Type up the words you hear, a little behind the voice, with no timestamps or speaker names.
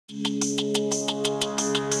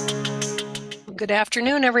Good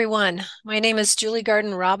afternoon, everyone. My name is Julie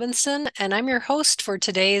Garden Robinson, and I'm your host for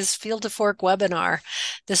today's Field to Fork webinar.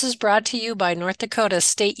 This is brought to you by North Dakota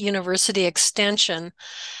State University Extension.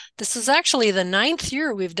 This is actually the 9th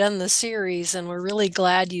year we've done the series, and we're really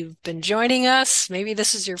glad you've been joining us. Maybe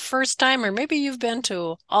this is your first time, or maybe you've been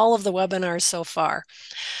to all of the webinars so far.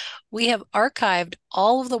 We have archived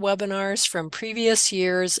all of the webinars from previous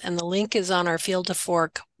years, and the link is on our Field to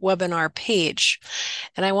Fork webinar page.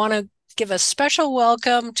 And I want to give a special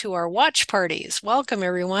welcome to our watch parties. Welcome,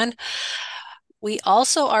 everyone. We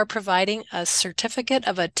also are providing a certificate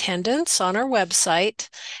of attendance on our website,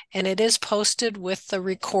 and it is posted with the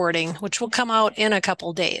recording, which will come out in a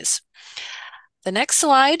couple days. The next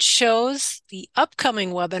slide shows the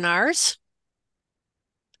upcoming webinars.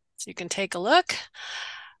 So you can take a look.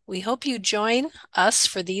 We hope you join us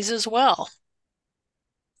for these as well.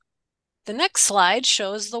 The next slide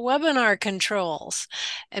shows the webinar controls.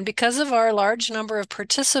 And because of our large number of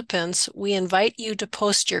participants, we invite you to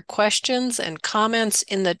post your questions and comments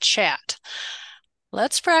in the chat.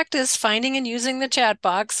 Let's practice finding and using the chat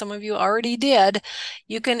box. Some of you already did.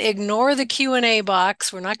 You can ignore the Q&A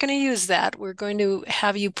box. We're not going to use that. We're going to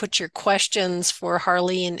have you put your questions for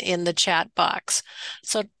Harlene in the chat box.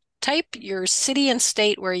 So type your city and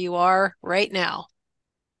state where you are right now.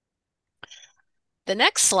 The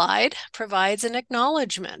next slide provides an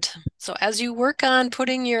acknowledgement. So as you work on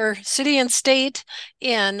putting your city and state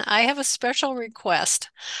in, I have a special request.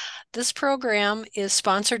 This program is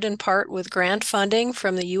sponsored in part with grant funding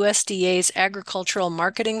from the USDA's Agricultural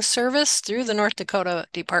Marketing Service through the North Dakota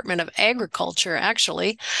Department of Agriculture,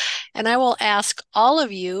 actually. And I will ask all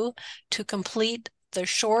of you to complete the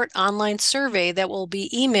short online survey that will be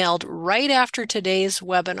emailed right after today's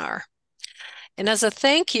webinar. And as a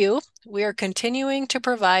thank you, we are continuing to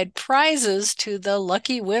provide prizes to the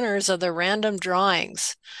lucky winners of the random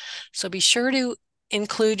drawings. So be sure to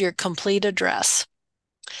include your complete address.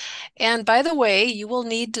 And by the way, you will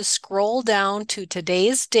need to scroll down to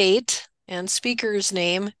today's date and speaker's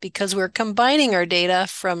name because we're combining our data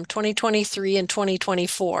from 2023 and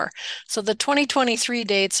 2024. So the 2023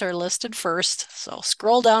 dates are listed first. So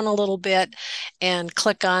scroll down a little bit and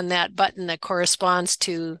click on that button that corresponds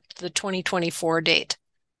to the 2024 date.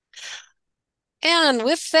 And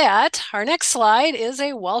with that, our next slide is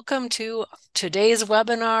a welcome to today's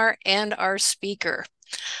webinar and our speaker.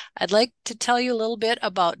 I'd like to tell you a little bit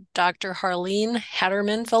about Dr. Harlene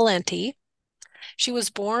Hatterman Valenti. She was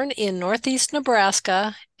born in Northeast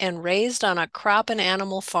Nebraska and raised on a crop and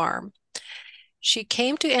animal farm. She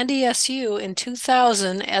came to NDSU in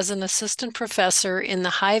 2000 as an assistant professor in the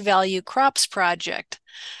High Value Crops Project.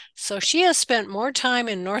 So she has spent more time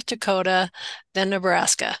in North Dakota than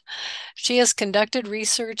Nebraska. She has conducted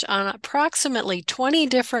research on approximately 20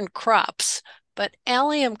 different crops, but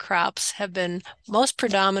allium crops have been most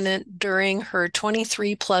predominant during her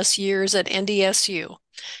 23 plus years at NDSU.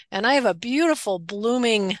 And I have a beautiful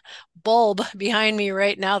blooming bulb behind me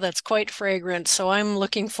right now that's quite fragrant. So I'm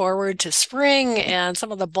looking forward to spring and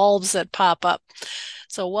some of the bulbs that pop up.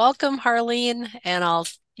 So welcome, Harlene, and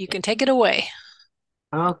you can take it away.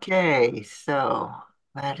 Okay, so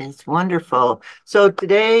that is wonderful. So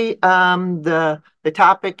today, the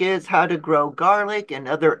topic is how to grow garlic and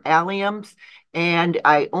other alliums, and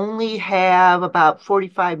I only have about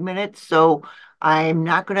 45 minutes, so I'm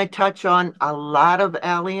not going to touch on a lot of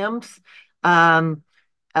alliums, um,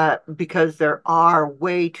 because there are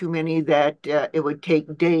way too many that it would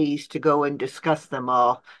take days to go and discuss them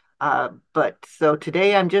all. But so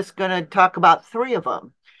today I'm just going to talk about three of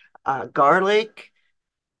them: garlic,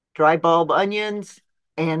 dry bulb onions,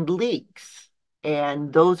 and leeks.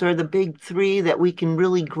 And those are the big three that we can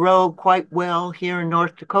really grow quite well here in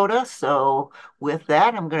North Dakota. So, with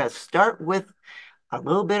that, I'm going to start with a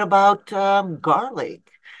little bit about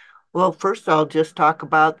garlic. Well, first I'll just talk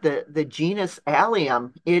about the genus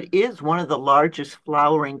Allium. It is one of the largest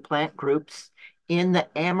flowering plant groups in the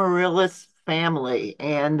Amaryllis family,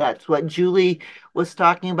 and that's what Julie was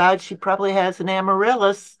talking about. She probably has an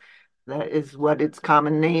amaryllis. That is what its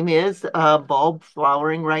common name is, bulb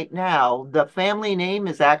flowering right now. The family name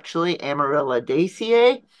is actually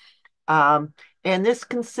Amaryllidaceae. Um, and this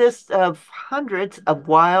consists of hundreds of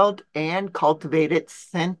wild and cultivated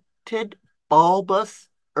scented bulbous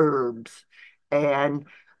herbs. And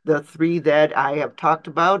the three that I have talked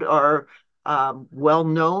about are well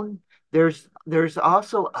known. There's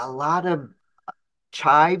also a lot of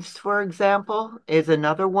chives, for example, is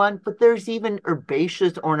another one, but there's even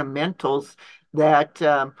herbaceous ornamentals that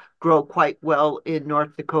grow quite well in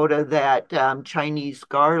North Dakota, that Chinese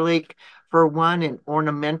garlic, for one, and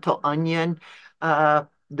ornamental onion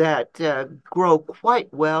that grow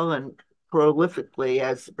quite well and prolifically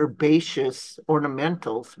as herbaceous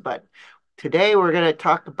ornamentals. But today we're going to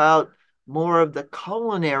talk about more of the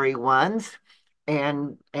culinary ones.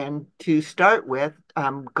 And to start with,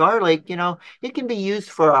 garlic, it can be used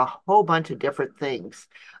for a whole bunch of different things.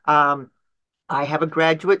 Um, I have a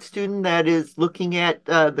graduate student that is looking at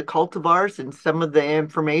the cultivars, and some of the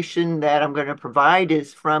information that I'm going to provide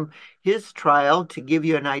is from his trial to give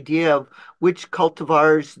you an idea of which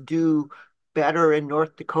cultivars do better in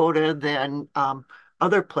North Dakota than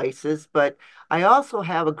other places. But I also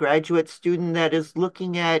have a graduate student that is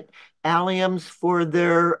looking at alliums for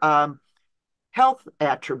their health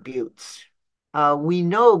attributes. We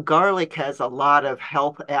know garlic has a lot of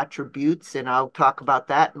health attributes, and I'll talk about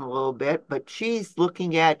that in a little bit. But she's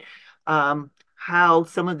looking at how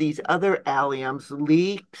some of these other alliums,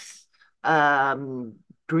 leeks, um,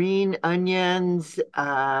 green onions,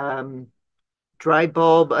 dry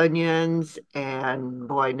bulb onions, and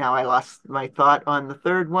boy, now I lost my thought on the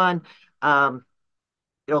third one. Um,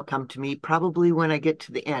 It'll come to me probably when I get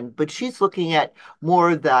to the end, but she's looking at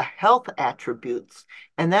more of the health attributes.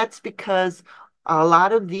 And that's because a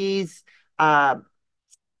lot of these uh,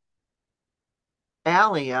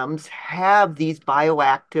 alliums have these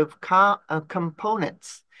bioactive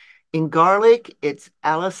components. In garlic, it's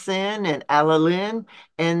allicin and allicin,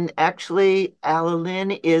 and actually,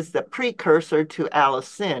 allicin is the precursor to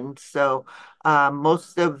allicin. So,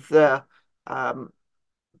 most of um,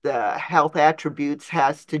 the health attributes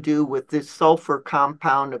has to do with this sulfur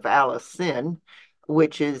compound of allicin,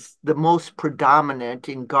 which is the most predominant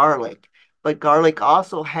in garlic. But garlic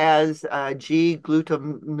also has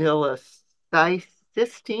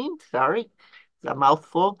G-glutamylcysteine, sorry, it's a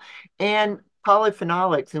mouthful, and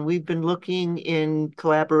polyphenolics. And we've been looking in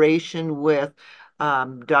collaboration with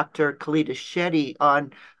Dr. Kalita Shetty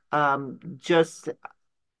on just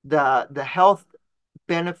the health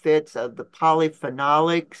benefits of the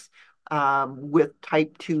polyphenolics with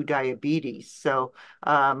type 2 diabetes. So,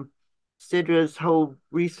 Sidra's whole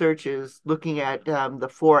research is looking at the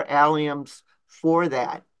four alliums for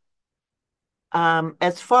that.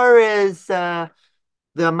 As far as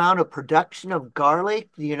the amount of production of garlic,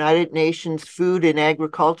 the United Nations Food and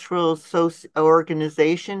Agricultural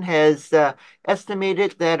Organization has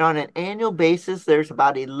estimated that on an annual basis, there's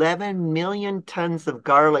about 11 million tons of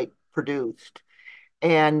garlic produced,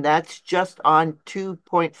 and that's just on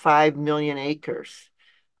 2.5 million acres.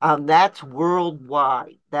 That's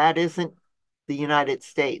worldwide. That isn't the United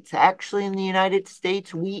States. Actually, in the United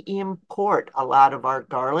States, we import a lot of our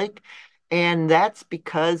garlic, and that's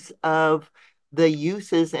because of the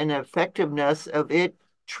uses and effectiveness of it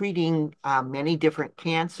treating many different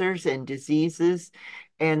cancers and diseases.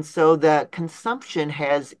 And so the consumption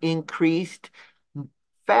has increased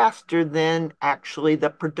faster than actually the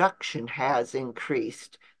production has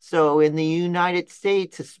increased. So in the United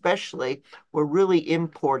States, especially, we're really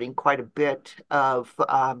importing quite a bit of,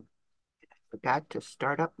 forgot to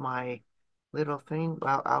start up my little thing.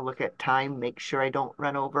 Well, I'll look at time, make sure I don't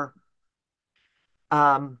run over.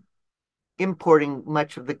 Um, Importing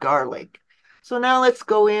much of the garlic. So now let's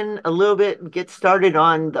go in a little bit and get started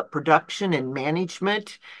on the production and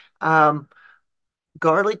management. Um,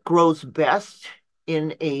 Garlic grows best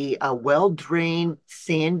in a well-drained,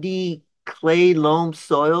 sandy clay loam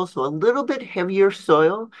soil, so a little bit heavier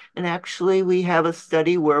soil. And actually, we have a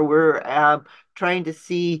study where we're trying to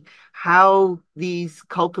see how these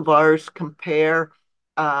cultivars compare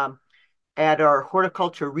um, at our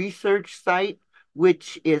horticulture research site,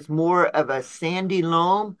 which is more of a sandy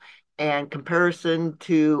loam, and comparison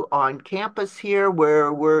to on campus here,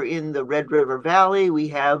 where we're in the Red River Valley, we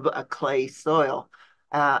have a clay soil.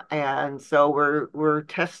 And so we're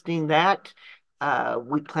testing that.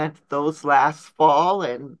 We planted those last fall,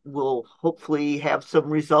 and we'll hopefully have some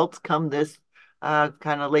results come this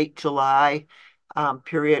kind of late July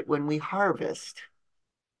period when we harvest.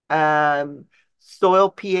 Um, Soil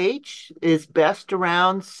pH is best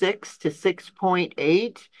around 6 to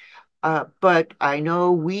 6.8. But I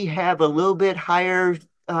know we have a little bit higher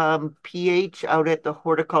pH out at the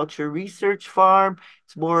horticulture research farm.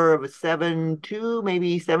 It's more of a 7.2,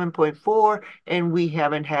 maybe 7.4, and we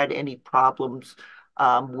haven't had any problems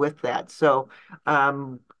with that. So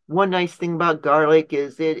one nice thing about garlic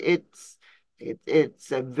is it's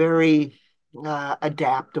a very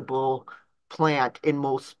adaptable plant in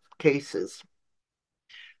most cases.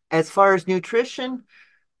 As far as nutrition,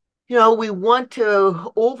 we want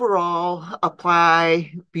to overall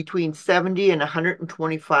apply between 70 and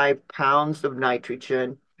 125 pounds of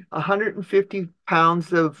nitrogen, 150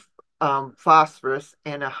 pounds of phosphorus,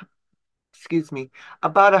 and excuse me,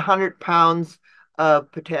 about 100 pounds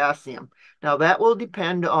of potassium. Now, that will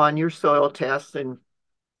depend on your soil test and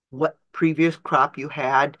what previous crop you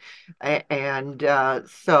had. And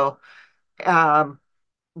um,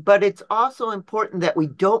 but it's also important that we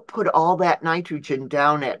don't put all that nitrogen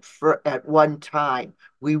down at one time.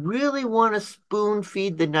 We really want to spoon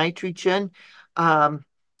feed the nitrogen. Um,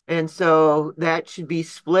 and so that should be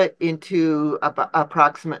split into about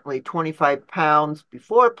approximately 25 pounds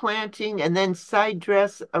before planting, and then side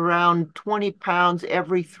dress around 20 pounds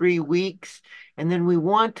every 3 weeks. And then we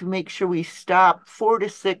want to make sure we stop 4 to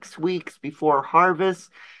 6 weeks before harvest,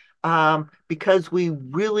 because we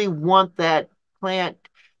really want that plant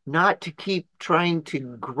not to keep trying to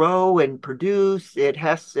grow and produce. It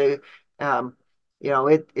has to, um,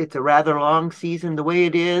 it's a rather long season the way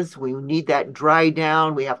it is. We need that dry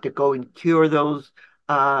down. We have to go and cure those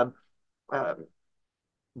uh, uh,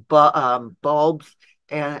 bulbs,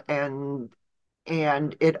 and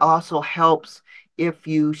it also helps if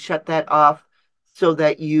you shut that off so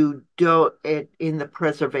that you don't in the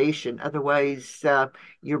preservation. Otherwise,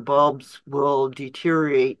 your bulbs will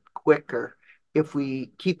deteriorate quicker if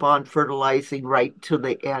we keep on fertilizing right to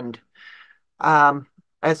the end. Um,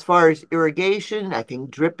 as far as irrigation, I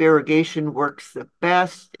think drip irrigation works the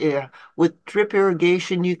best. With drip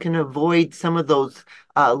irrigation, you can avoid some of those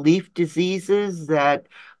leaf diseases that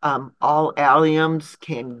all alliums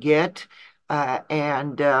can get.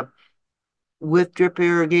 And with drip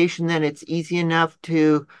irrigation, then it's easy enough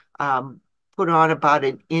to um, put on about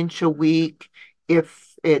an inch a week.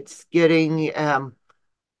 If it's getting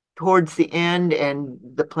towards the end and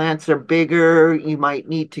the plants are bigger, you might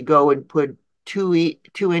need to go and put 2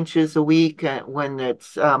 inches a week when it's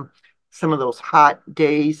some of those hot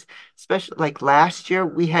days, especially like last year.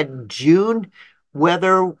 We had June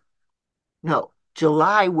weather, no,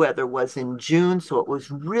 July weather was in June, so it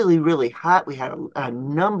was really, really hot. We had a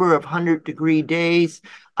number of 100-degree days,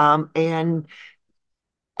 and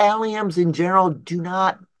alliums in general do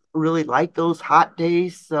not really like those hot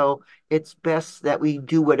days, so it's best that we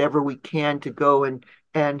do whatever we can to go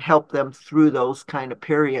and help them through those kind of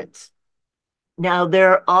periods. Now,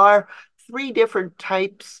 there are three different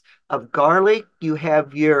types of garlic. You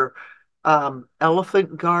have your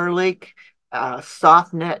elephant garlic,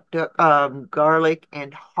 soft net garlic,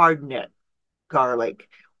 and hard net garlic.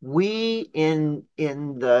 We in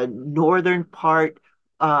the northern part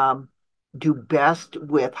um, do best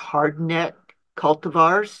with hardneck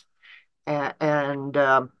cultivars, and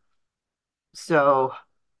so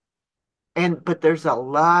but there's a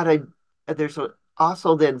lot of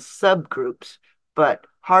also then subgroups, but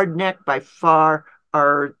hardneck by far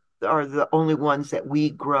are the only ones that we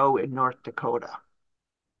grow in North Dakota.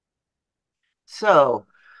 So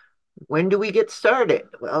when do we get started?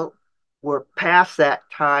 Well, we're past that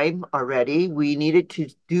time already. We needed to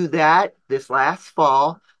do that this last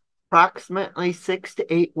fall, approximately 6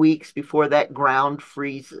 to 8 weeks before that ground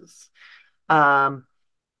freezes. Um,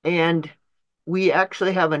 and we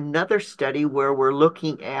actually have another study where we're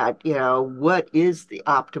looking at, what is the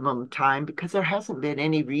optimum time, because there hasn't been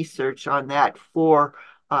any research on that for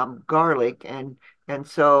garlic. And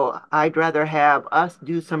so I'd rather have us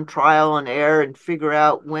do some trial and error and figure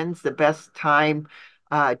out when's the best time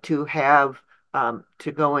to have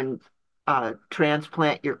to go and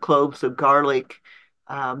transplant your cloves of garlic,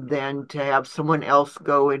 than to have someone else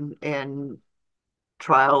go and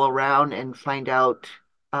trial around and find out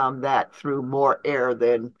that through more air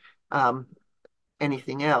than um,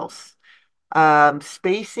 anything else.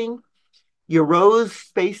 Spacing, your rows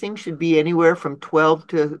spacing should be anywhere from 12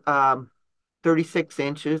 to 36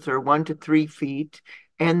 inches, or 1 to 3 feet.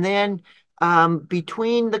 And then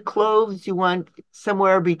between the cloves, you want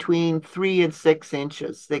somewhere between 3 and 6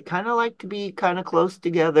 inches. They kind of like to be kind of close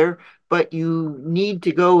together, but you need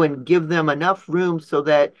to go and give them enough room so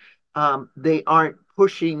that they aren't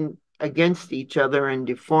pushing against each other and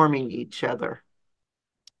deforming each other.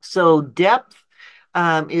 So depth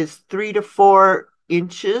is 3 to 4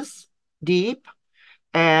 inches deep.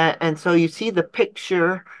 And so you see the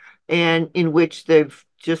picture, and in which they've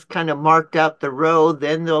just kind of marked out the row,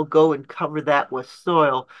 then they'll go and cover that with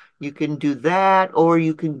soil. You can do that, or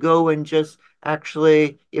you can go and just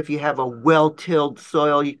actually, if you have a well-tilled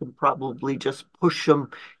soil, you can probably just push them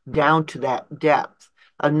down to that depth.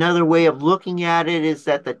 Another way of looking at it is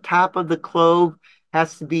that the top of the clove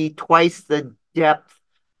has to be twice the depth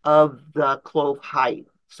of the clove height.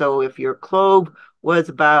 So if your clove was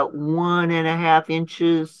about 1.5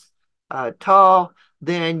 inches tall,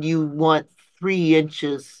 then you want 3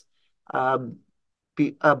 inches um,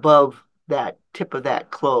 above that tip of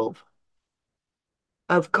that clove.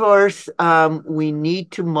 Of course, we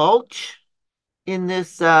need to mulch. in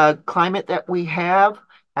this climate that we have.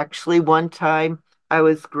 Actually, one time I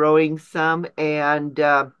was growing some and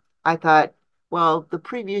I thought, well, the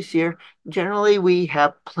previous year, generally we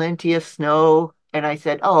have plenty of snow. And I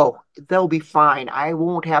said, oh, they'll be fine. I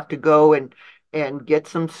won't have to go and get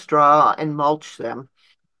some straw and mulch them.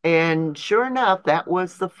 And sure enough, that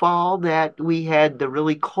was the fall that we had the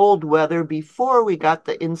really cold weather before we got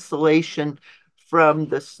the insulation from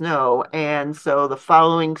the snow. And so the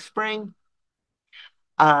following spring,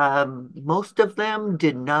 most of them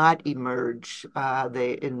did not emerge.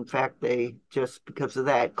 In fact, they just because of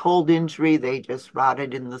that cold injury, they just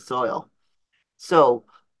rotted in the soil. So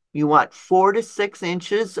you want 4 to 6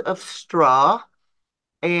 inches of straw.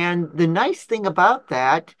 And the nice thing about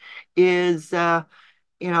that is,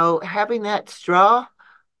 having that straw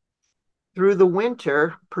through the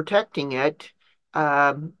winter, protecting it,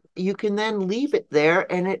 you can then leave it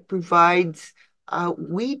there and it provides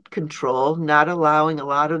weed control, not allowing a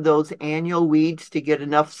lot of those annual weeds to get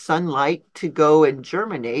enough sunlight to go and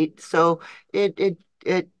germinate. So it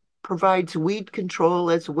provides weed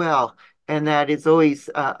control as well, and that is always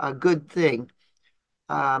a good thing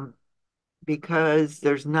um, because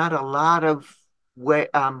there's not a lot of way,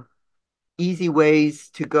 easy ways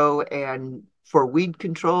to go and for weed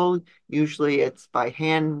control. Usually it's by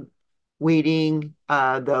hand weeding.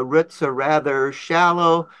 The roots are rather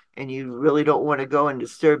shallow and you really don't want to go and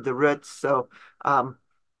disturb the roots. So um,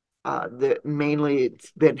 mainly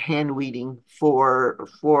it's been hand weeding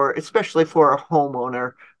for especially for a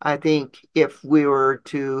homeowner. I think if we were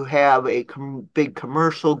to have a big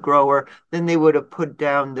commercial grower, then they would have put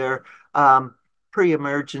down their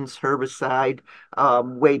pre-emergence herbicide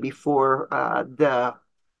way before the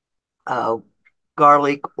uh,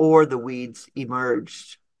 garlic or the weeds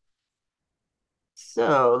emerged.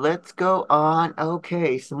 So let's go on.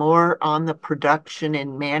 Okay, some more on the production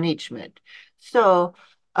and management. So,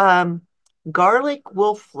 um, garlic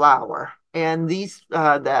will flower, and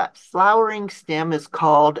that flowering stem is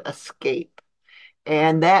called a scape.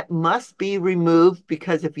 And that must be removed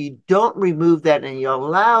because if you don't remove that and you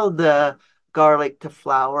allow the garlic to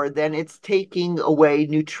flower, then it's taking away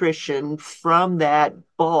nutrition from that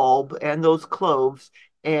bulb and those cloves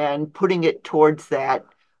and putting it towards that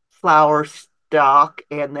flower stalk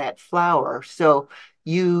and that flower. So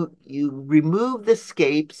you remove the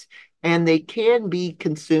scapes and they can be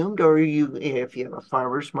consumed, or if you have a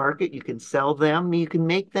farmer's market, you can sell them. You can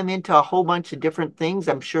make them into a whole bunch of different things.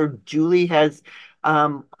 I'm sure Julie has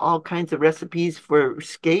all kinds of recipes for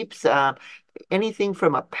scapes, anything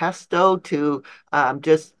from a pesto to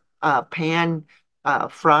just pan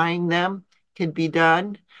frying them can be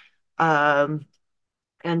done. Um,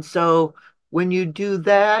 and so when you do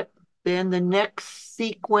that, then the next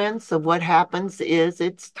sequence of what happens is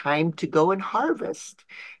it's time to go and harvest.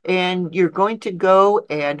 And you're going to go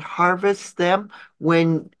and harvest them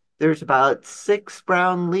when there's about 6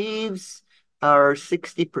 brown leaves, or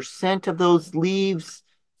 60% of those leaves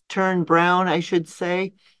turn brown, I should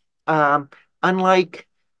say. Um, unlike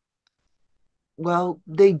well,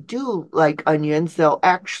 they do like onions. They'll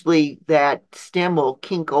actually, that stem will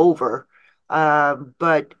kink over.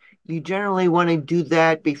 But you generally want to do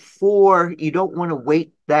that before, you don't want to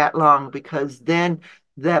wait that long because then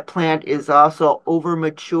that plant is also over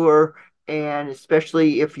mature. And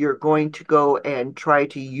especially if you're going to go and try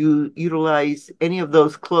to utilize any of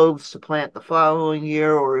those cloves to plant the following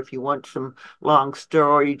year, or if you want some long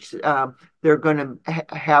storage, they're going to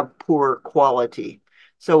have poor quality.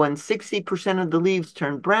 So when 60% of the leaves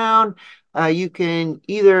turn brown, you can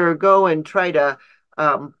either go and try to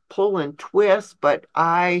pull and twist, but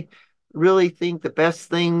I really think the best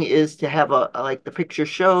thing is to have like the picture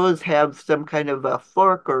shows, have some kind of a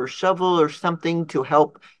fork or shovel or something to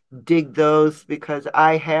help dig those because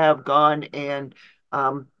I have gone and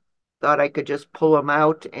um, thought I could just pull them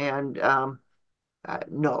out and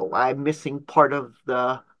no, I'm missing part of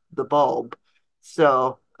the bulb.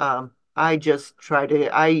 So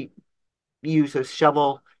I use a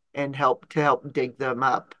shovel and help dig them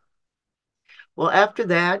up. Well, after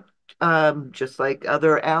that, just like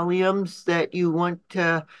other alliums that you want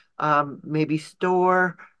to maybe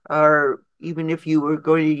store, or even if you were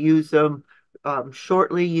going to use them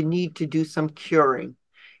shortly, you need to do some curing.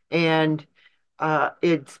 And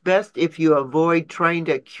it's best if you avoid trying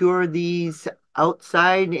to cure these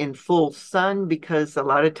outside in full sun because a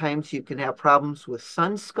lot of times you can have problems with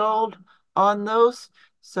sun scald on those.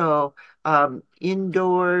 So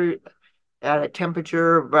indoor at a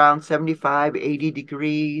temperature around 75, 80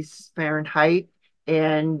 degrees Fahrenheit.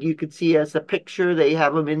 And you can see as a picture, they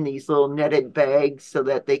have them in these little netted bags so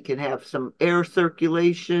that they can have some air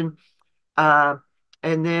circulation. Uh,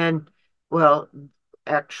 and then well,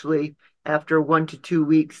 actually, after 1 to 2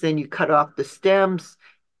 weeks, then you cut off the stems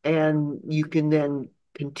and you can then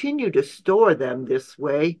continue to store them this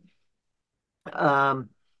way. Um,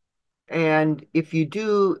 And if you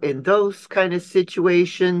do in those kind of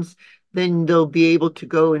situations, then they'll be able to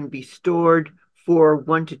go and be stored for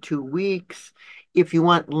 1 to 2 weeks. If you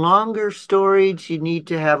want longer storage, you need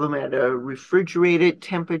to have them at a refrigerated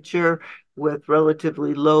temperature with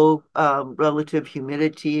relatively low relative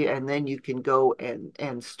humidity, and then you can go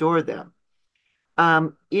and store them.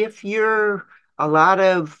 If you're a lot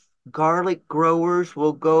of garlic growers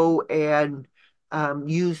will go and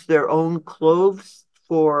use their own cloves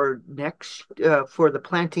for next for the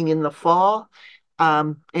planting in the fall.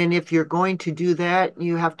 And if you're going to do that,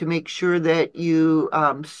 you have to make sure that you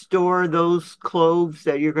store those cloves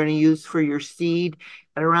that you're going to use for your seed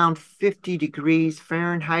at around 50 degrees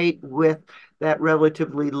Fahrenheit with that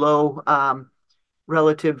relatively low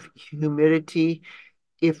relative humidity.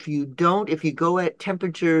 If you don't, if you go at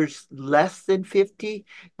temperatures less than 50,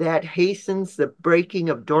 that hastens the breaking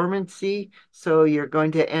of dormancy. So you're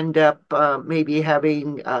going to end up maybe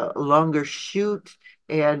having a longer shoot,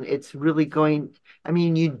 and it's really going, I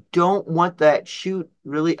mean, you don't want that shoot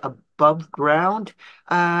really above ground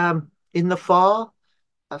in the fall.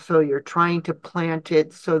 So you're trying to plant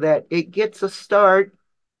it so that it gets a start,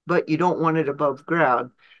 but you don't want it above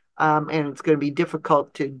ground. And it's going to be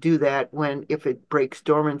difficult to do that when if it breaks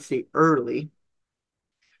dormancy early.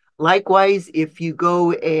 Likewise, if you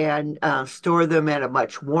go and store them at a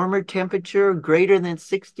much warmer temperature, greater than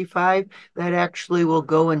 65, that actually will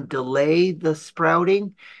go and delay the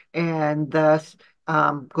sprouting and thus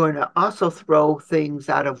going to also throw things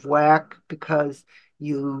out of whack because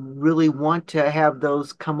you really want to have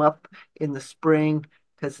those come up in the spring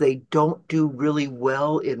because they don't do really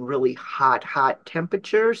well in really hot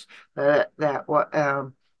temperatures. And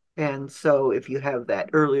so if you have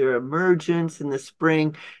that earlier emergence in the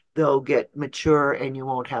spring, they'll get mature and you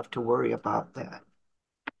won't have to worry about that.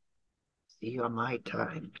 See you on my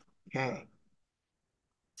time. Okay.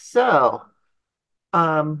 So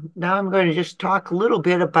now I'm going to just talk a little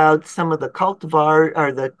bit about some of the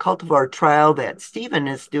cultivar trial that Stephen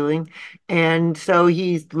is doing. And so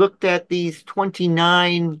he's looked at these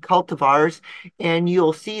 29 cultivars, and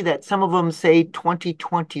you'll see that some of them say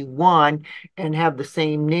 2021 and have the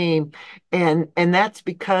same name. And that's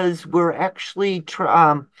because we're actually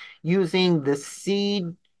using the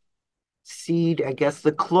seed, I guess,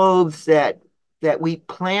 the cloves that we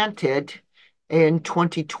planted in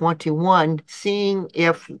 2021, seeing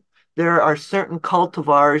if there are certain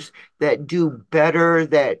cultivars that do better,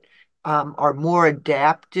 that are more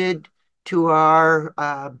adapted to our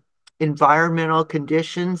environmental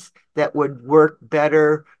conditions that would work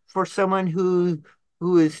better for someone who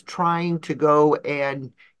is trying to go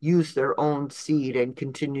and use their own seed and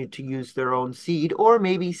continue to use their own seed, or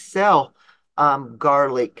maybe sell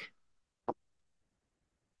garlic,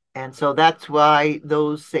 and so that's why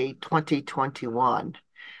those say 2021.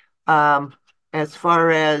 Um, as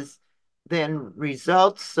far as then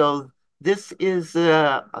results, so this is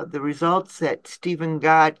the results that Stephen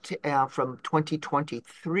got from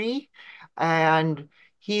 2023. And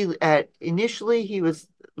initially he was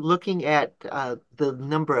looking at the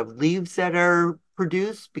number of leaves that are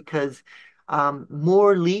produced because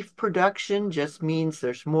more leaf production just means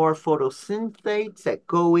there's more photosynthetes that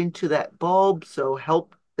go into that bulb, so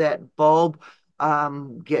help that bulb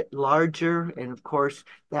get larger. And of course,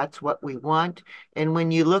 that's what we want. And when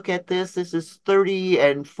you look at this is 30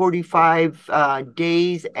 and 45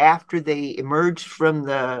 days after they emerged from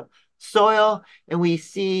the soil. And we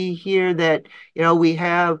see here that, we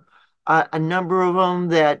have a number of them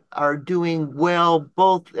that are doing well.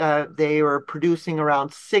 Both they are producing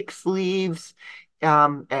around 6 leaves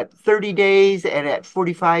at 30 days, and at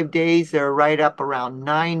 45 days, they're right up around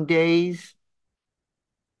 9 days.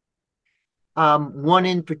 One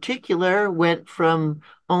in particular went from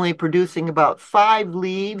only producing about 5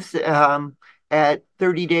 leaves at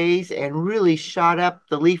 30 days and really shot up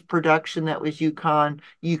the leaf production. That was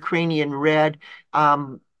Ukrainian red.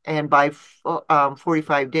 And by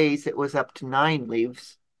 45 days, it was up to 9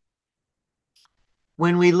 leaves.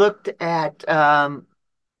 When we looked at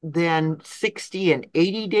then 60 and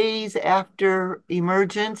 80 days after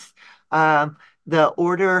emergence, the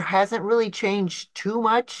order hasn't really changed too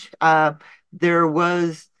much. There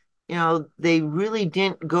was, they really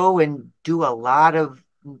didn't go and do a lot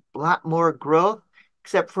more growth,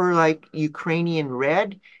 except for like Ukrainian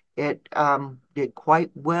red. It did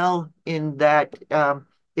quite well in that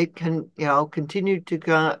it can, continue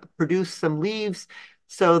to produce some leaves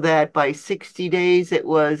so that by 60 days it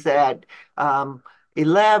was at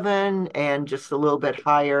 11 and just a little bit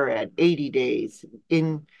higher at 80 days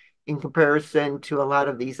in comparison to a lot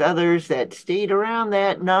of these others that stayed around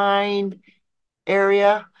that 9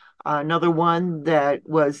 area. Another one that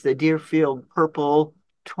was the Deerfield Purple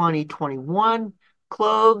 2021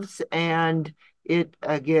 cloves, and it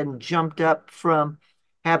again jumped up from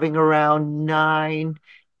having around 9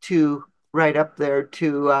 to right up there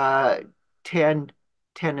to 10,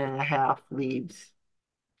 10 and a half leaves.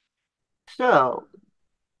 So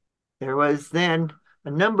there was then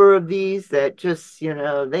a number of these that just,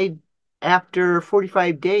 they after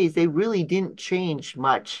 45 days, they really didn't change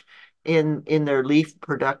much in their leaf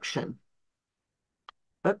production.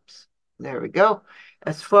 Oops, there we go.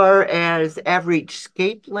 As far as average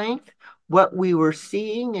scape length, what we were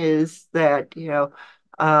seeing is that,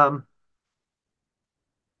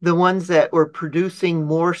 the ones that were producing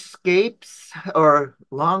more scapes or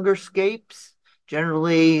longer scapes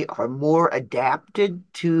generally are more adapted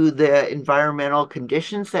to the environmental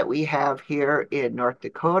conditions that we have here in North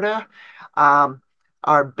Dakota. Um,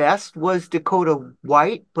 our best was Dakota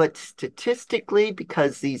White, but statistically,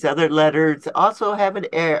 because these other letters also have an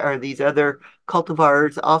A, or these other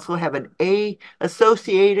cultivars also have an A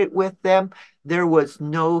associated with them, there was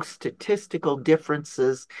no statistical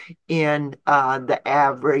differences in the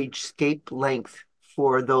average scape length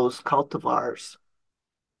for those cultivars.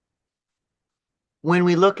 When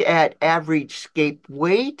we look at average scape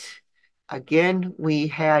weight, again, we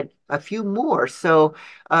had a few more. So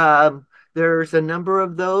there's a number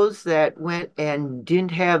of those that went and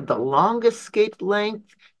didn't have the longest scape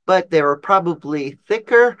length, but they were probably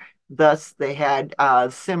thicker. Thus, they had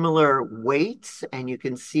similar weights, and you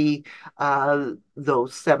can see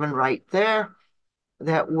those 7 right there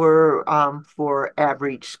that were for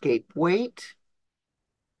average scape weight.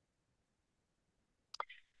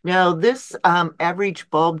 Now, this average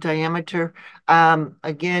bulb diameter,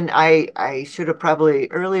 again, I should have probably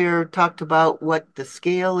earlier talked about what the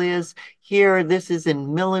scale is. Here, this is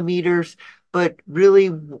in millimeters, but really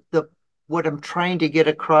what I'm trying to get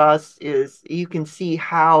across is you can see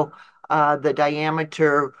how the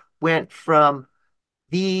diameter went from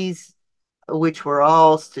these, which were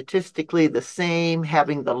all statistically the same,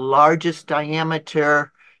 having the largest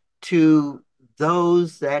diameter, to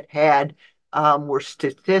those that had were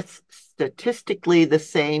statistically the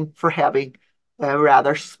same for having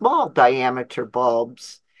rather small diameter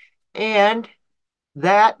bulbs. And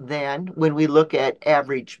that then, when we look at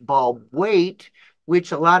average bulb weight,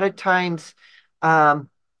 which a lot of times um,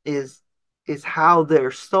 is is how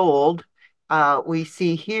they're sold, we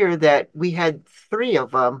see here that we had 3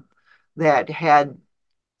 of them that had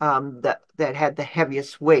that had the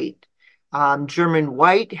heaviest weight. German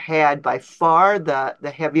White had by far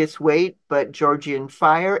the heaviest weight, but Georgian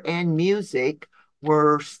Fire and Music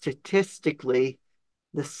were statistically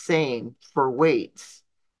the same for weights.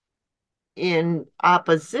 In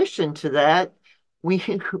opposition to that, we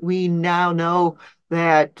we now know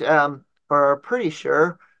that, or are pretty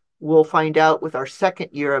sure, we'll find out with our second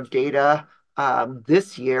year of data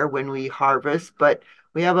this year when we harvest, but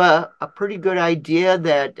we have a pretty good idea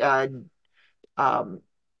that um,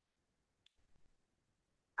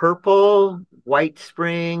 purple, white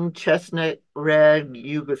spring, chestnut red,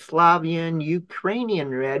 Yugoslavian, Ukrainian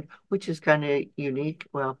red, which is kind of unique.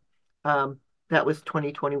 Well, um, that was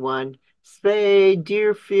 2021. Spade,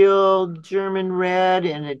 Deerfield, German red,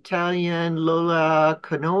 and Italian Lola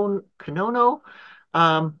Canono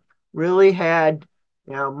um, really had,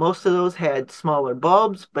 most of those had smaller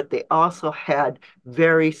bulbs, but they also had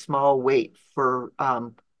very small weight for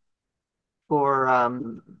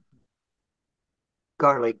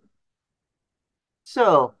garlic.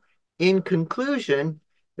 So, in conclusion,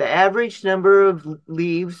 the average number of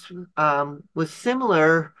leaves was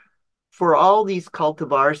similar for all these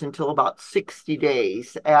cultivars until about 60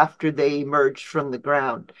 days after they emerged from the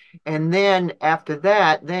ground. And then after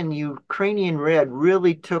that, then Ukrainian red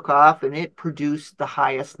really took off and it produced the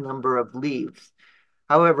highest number of leaves.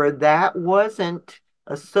 However, that wasn't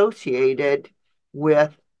associated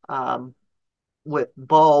with um, with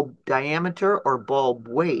bulb diameter or bulb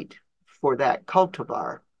weight for that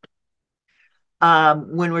cultivar.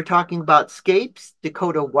 When we're talking about scapes,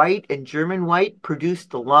 Dakota White and German White produced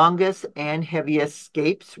the longest and heaviest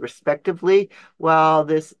scapes, respectively, while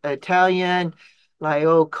this Italian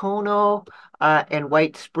Liocono and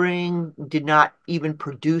White Spring did not even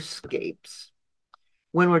produce scapes.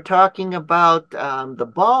 When we're talking about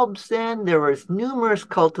the bulbs, then there was numerous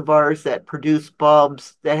cultivars that produced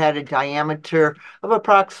bulbs that had a diameter of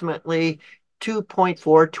approximately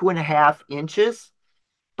 2.4, 2.5 inches.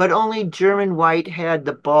 but only German white had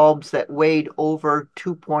the bulbs that weighed over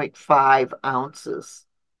 2.5 ounces.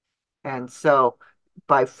 And so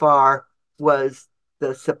by far was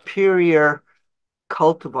the superior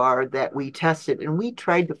cultivar that we tested. And we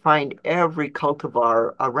tried to find every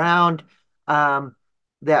cultivar around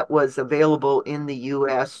that was available in the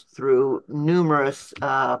US through numerous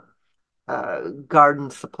garden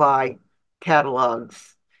supply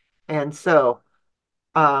catalogs. And so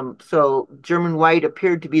German white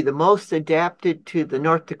appeared to be the most adapted to the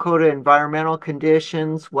North Dakota environmental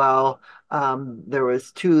conditions, while there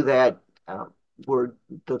was two that uh, were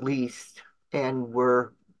the least and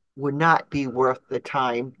would not be worth the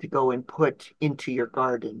time to go and put into your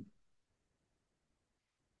garden.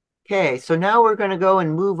 Okay, so now we're going to go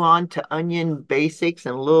and move on to onion basics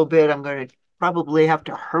in a little bit. I'm going to probably have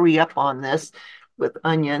to hurry up on this with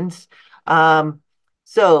onions. Um,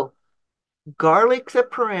 so garlic's a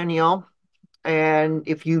perennial. And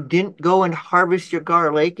if you didn't go and harvest your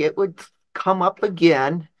garlic, it would come up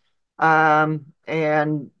again.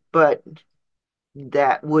 But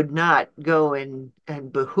that would not go and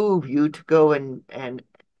behoove you to go and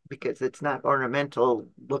because it's not ornamental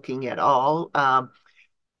looking at all.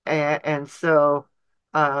 And so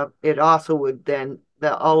it also would then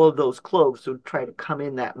all of those cloves would try to come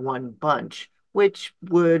in that one bunch, which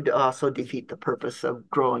would also defeat the purpose of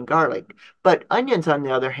growing garlic. But onions, on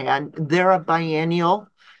the other hand, they're a biennial,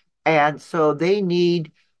 and so they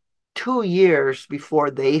need 2 years before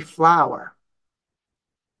they flower,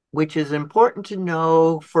 which is important to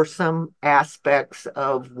know for some aspects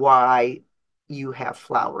of why you have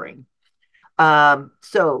flowering.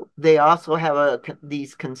 So they also have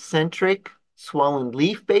these concentric swollen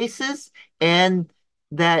leaf bases, and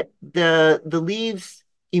that the leaves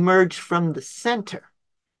emerge from the center.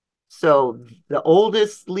 So the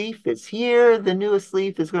oldest leaf is here, the newest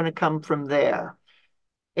leaf is going to come from there.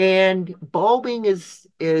 And bulbing is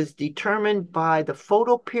determined by the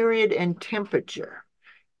photoperiod and temperature.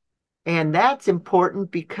 And that's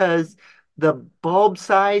important because the bulb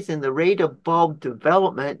size and the rate of bulb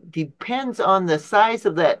development depends on the size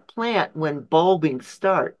of that plant when bulbing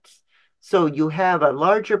starts. So you have a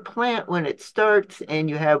larger plant when it starts and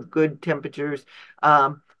you have good temperatures,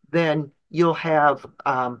 then you'll have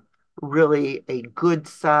really a good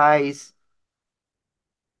size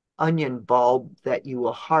onion bulb that you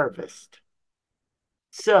will harvest.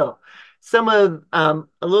 So, some of a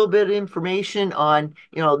little bit of information on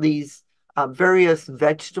these various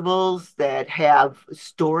vegetables that have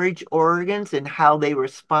storage organs and how they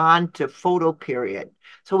respond to photoperiod.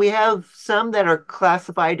 So we have some that are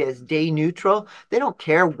classified as day neutral. They don't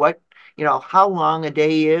care how long a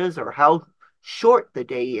day is or how short the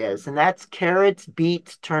day is, and that's carrots,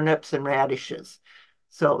 beets, turnips, and radishes.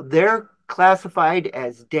 So they're classified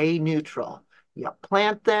as day neutral. You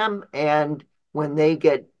plant them, and when they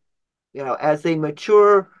get, as they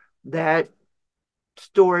mature, that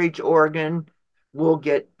storage organ will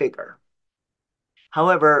get bigger.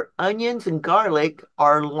 However, onions and garlic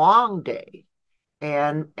are long day,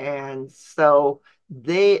 and so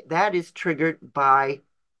that is triggered by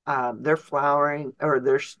their flowering or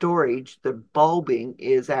their storage. The bulbing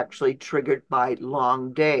is actually triggered by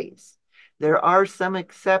long days. There are some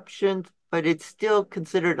exceptions, but it's still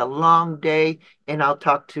considered a long day, and I'll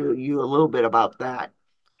talk to you a little bit about that.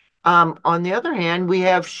 On the other hand, we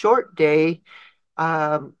have short day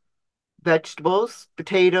um, vegetables,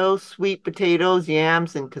 potatoes, sweet potatoes,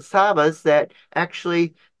 yams, and cassavas that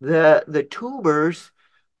actually the tubers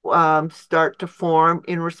start to form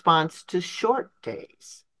in response to short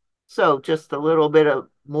days. So just a little bit of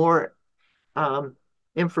more um,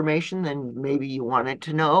 information than maybe you wanted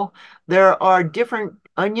to know. There are different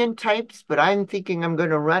onion types, but I'm thinking I'm going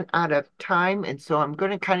to run out of time. And so I'm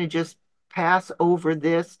going to kind of just pass over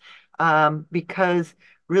this because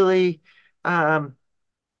really um,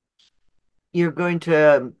 you're going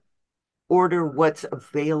to order what's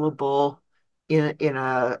available in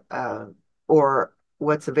a or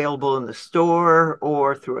what's available in the store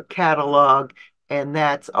or through a catalog, and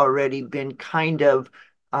that's already been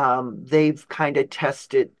they've kind of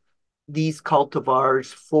tested these cultivars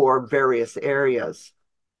for various areas.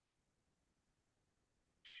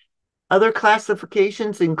 Other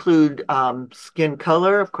classifications include skin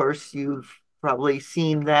color. Of course, you've probably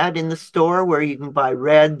seen that in the store where you can buy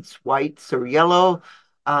reds, whites, or yellow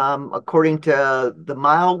according to the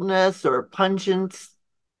mildness or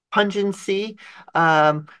pungency.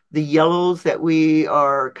 The yellows that we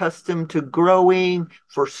are accustomed to growing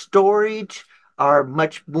for storage are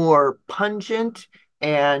much more pungent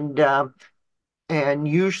and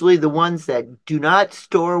usually the ones that do not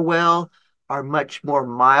store well are much more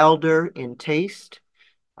milder in taste.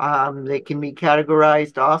 They can be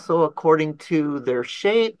categorized also according to their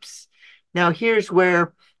shapes. Now, here's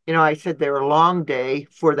where, I said they're a long day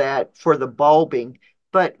for that, for the bulbing,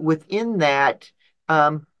 but within that,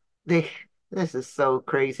 um, they, this is so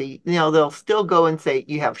crazy. They'll still go and say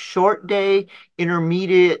you have short day,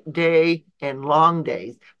 intermediate day, and long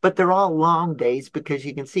days, but they're all long days because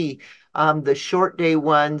you can see the short day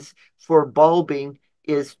ones for bulbing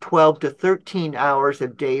is 12 to 13 hours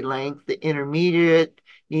of day length. The intermediate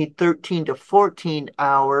need 13 to 14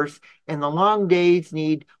 hours, and the long days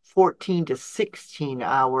need 14 to 16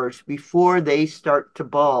 hours before they start to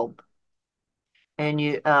bulb. And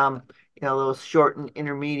those short and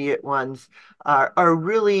intermediate ones are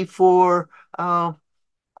really for,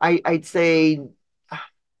 I'd say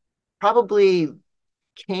probably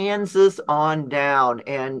Kansas on down,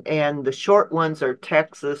 and the short ones are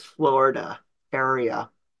Texas, Florida area.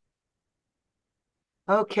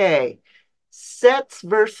 Okay, sets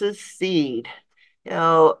versus seed. You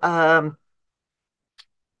know, um,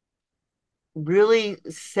 Really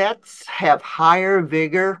sets have higher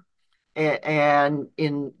vigor and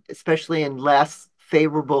in especially in less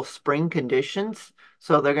favorable spring conditions,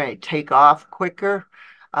 so they're going to take off quicker.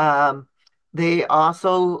 They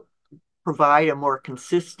also provide a more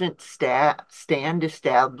consistent stand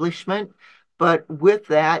establishment, but with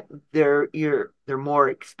that, they're more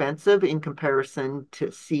expensive in comparison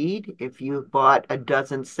to seed. If you bought a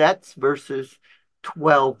dozen sets versus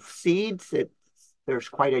 12 seeds, there's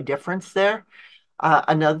quite a difference there.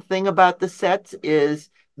 Another thing about the sets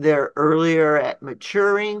is they're earlier at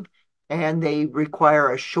maturing and they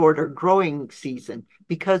require a shorter growing season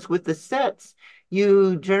because with the sets,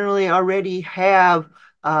 you generally already have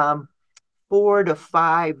 4 to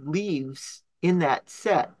 5 leaves in that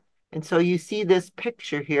set. And so you see this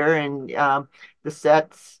picture here, and the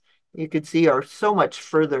sets you could see are so much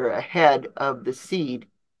further ahead of the seed.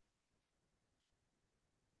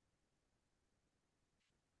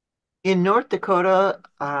 In North Dakota,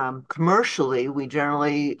 commercially, we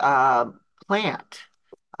generally plant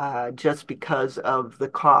just because of the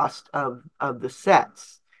cost of the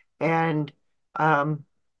sets. And um,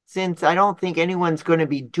 since I don't think anyone's going to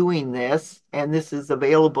be doing this, and this is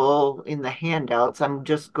available in the handouts, I'm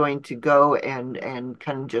just going to go and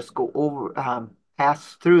kind of just go over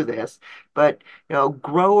pass through this. But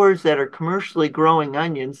growers that are commercially growing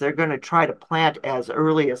onions, they're going to try to plant as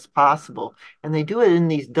early as possible, and they do it in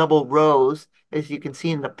these double rows, as you can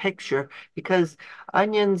see in the picture, because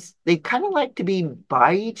onions, they kind of like to be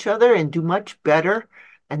by each other and do much better.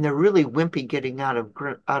 And they're really wimpy getting out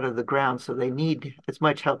of the ground, so they need as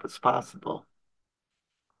much help as possible.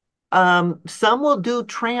 Some will do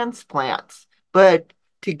transplants, but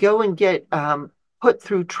to go and get put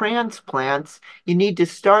through transplants, you need to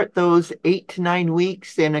start those 8 to 9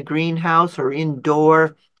 weeks in a greenhouse or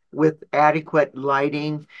indoor with adequate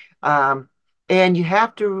lighting. Um, and you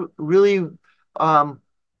have to really um,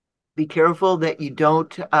 be careful that you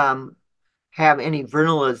don't have any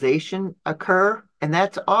vernalization occur. And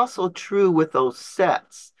that's also true with those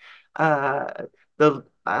sets. Uh,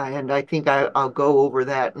 and I think I'll go over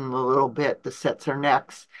that in a little bit. The sets are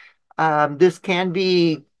next. This can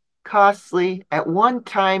be costly. At one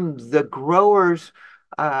time, the growers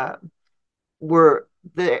uh, were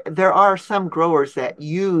there are some growers that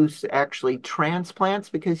use actually transplants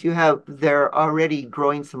because they're already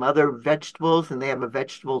growing some other vegetables and they have a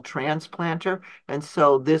vegetable transplanter, and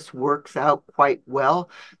so this works out quite well.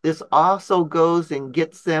 This also goes and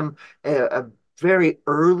gets them a very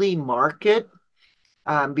early market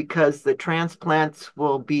because the transplants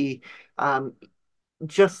will be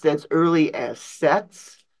just as early as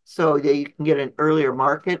sets, so that you can get an earlier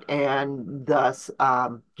market and thus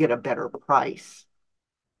get a better price,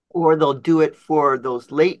 or they'll do it for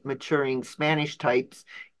those late maturing Spanish types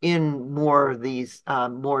in more of these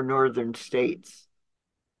more northern states.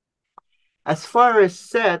 As far as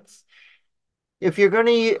sets, if you're going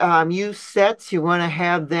to use sets, you want to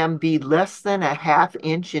have them be less than a half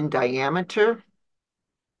inch in diameter.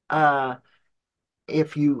 Uh,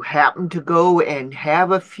 if you happen to go and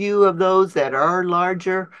have a few of those that are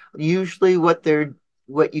larger, usually what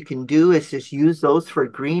you can do is just use those for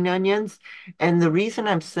green onions. And the reason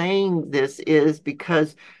I'm saying this is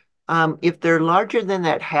because if they're larger than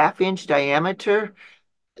that half-inch diameter,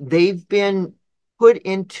 they've been put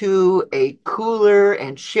into a cooler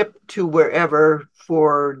and shipped to wherever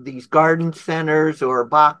for these garden centers or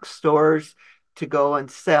box stores to go and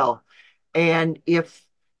sell. And if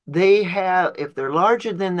they're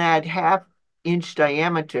larger than that half-inch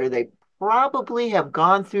diameter, they probably have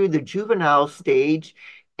gone through the juvenile stage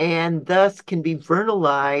and thus can be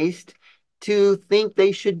vernalized to think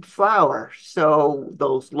they should flower. So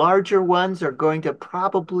those larger ones are going to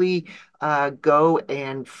probably go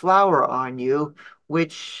and flower on you,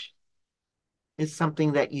 which is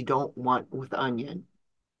something that you don't want with onion.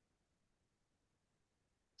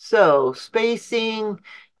 So spacing,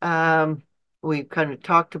 um, we kind of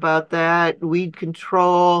talked about that. Weed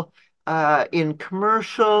control in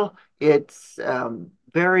commercial, it's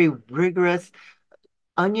very rigorous.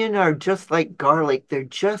 Onion are just like garlic. They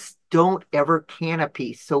just don't ever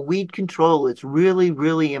canopy. So weed control is really,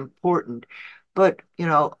 really important. But,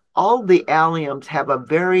 all the alliums have a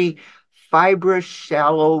very fibrous,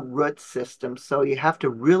 shallow root system. So you have to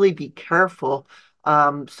really be careful.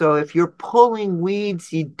 So if you're pulling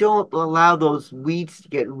weeds, you don't allow those weeds to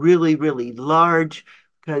get really, really large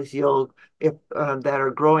because if that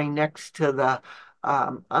are growing next to the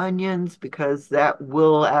onions, because that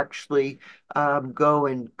will actually go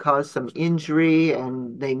and cause some injury,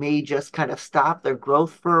 and they may just kind of stop their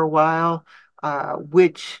growth for a while,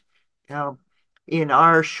 which, you know, in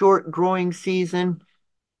our short growing season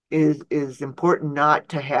is important not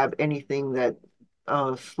to have anything that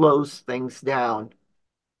slows things down.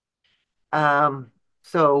 Um,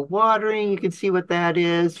 so watering, you can see what that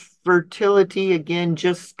is. Fertility, again,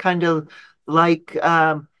 just kind of like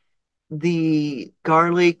the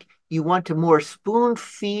garlic, you want to more spoon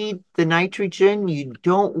feed the nitrogen. You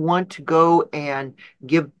don't want to go and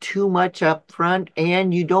give too much up front,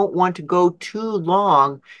 and you don't want to go too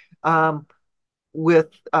long um, with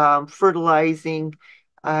fertilizing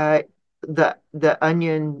uh, the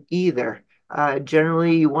onion either.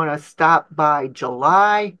 Generally, you want to stop by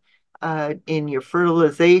July in your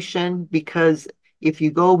fertilization, because if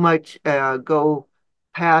you go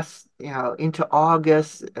past into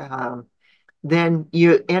August, then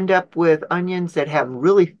you end up with onions that have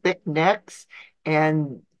really thick necks,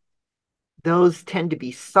 and those tend to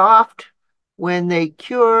be soft when they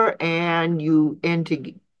cure, and you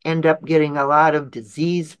end up getting a lot of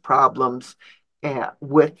disease problems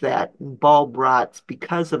with that bulb rots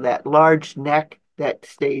because of that large neck that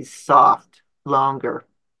stays soft longer.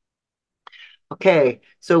 Okay,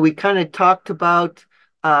 so we kind of talked about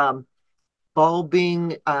um,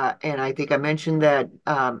 bulbing, and I think I mentioned that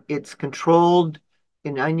it's controlled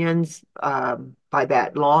in onions by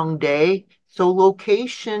that long day. So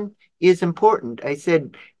location is important. I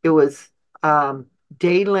said it was um,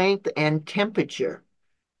 day length and temperature.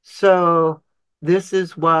 So this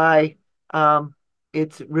is why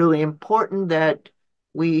it's really important that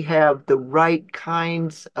we have the right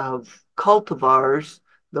kinds of cultivars,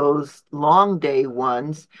 those long day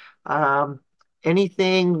ones. Um,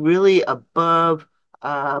 Anything really above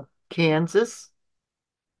uh, Kansas,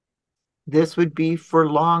 this would be for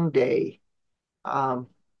long day um,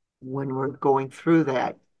 when we're going through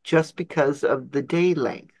that, just because of the day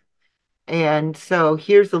length. And so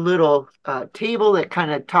here's a little table that kind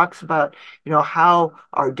of talks about, how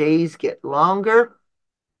our days get longer.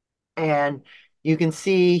 And you can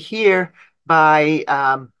see here by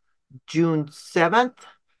June 7th,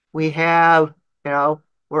 we have, you know,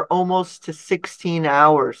 we're almost to 16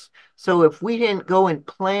 hours. So if we didn't go and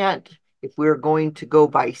plant, if we were going to go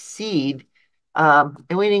by seed, and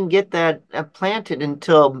we didn't get that planted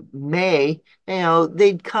until May,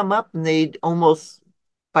 they'd come up and they'd almost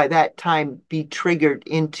by that time be triggered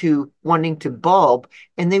into wanting to bulb,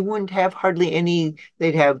 and they wouldn't have hardly any,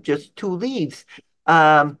 they'd have just two leaves.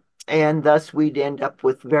 Um, and thus we'd end up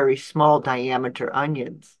with very small diameter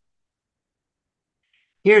onions.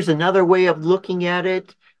 Here's another way of looking at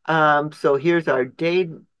it. So here's our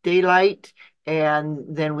daylight, and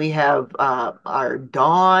then we have our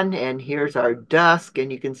dawn, and here's our dusk,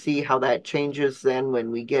 and you can see how that changes then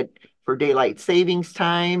when we get for daylight savings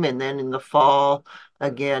time, and then in the fall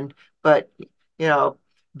again. But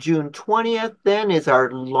June 20th then is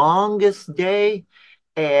our longest day,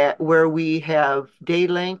 where we have day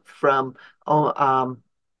length from oh,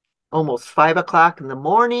 almost 5 o'clock in the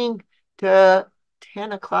morning to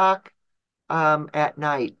 10 o'clock at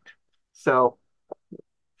night. So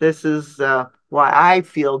this is why I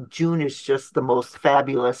feel June is just the most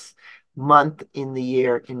fabulous month in the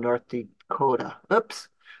year in North Dakota. Oops.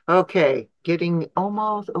 Okay, getting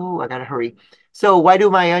almost, oh, I gotta hurry. So why do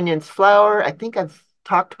my onions flower? I think I've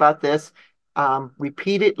talked about this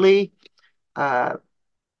repeatedly. Uh,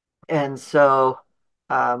 and so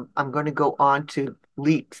I'm going to go on to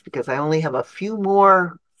leeks because I only have three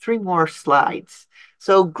more slides.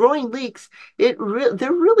 So growing leeks, they're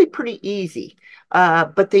really pretty easy,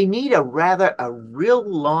 but they need a real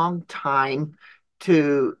long time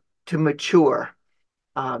to mature.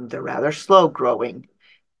 They're rather slow growing,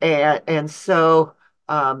 and so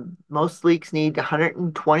Most leeks need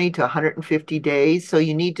 120 to 150 days, so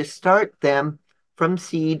you need to start them from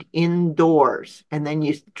seed indoors, and then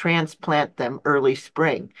you transplant them early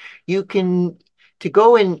spring. You can, to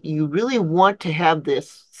go in, you really want to have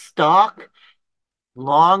this stalk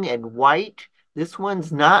long and white. This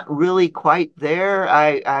one's not really quite there.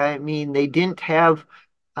 I mean they didn't have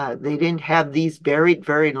these buried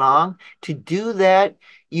very long. To do that,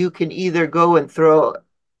 you can either go and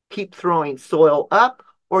keep throwing soil up,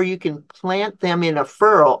 or you can plant them in a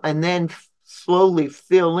furrow and then slowly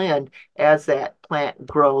fill in as that plant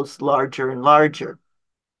grows larger and larger.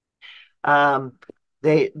 Um,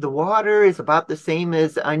 the water is about the same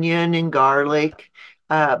as onion and garlic,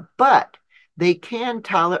 but they can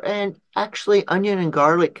tolerate, and actually onion and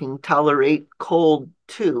garlic can tolerate cold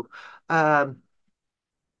too. Um,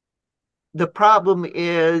 the problem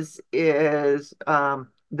is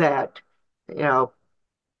that you know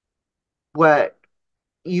what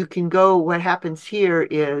what happens here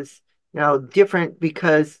is different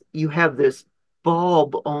because you have this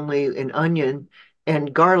bulb only in onion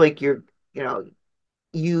and garlic. You know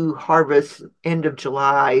you harvest end of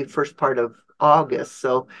July, first part of August.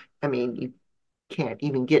 So, I mean, you can't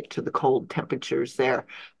even get to the cold temperatures there.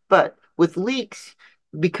 But with leeks,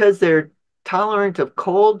 because they're tolerant of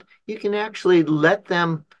cold, you can actually let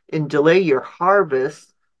them and delay your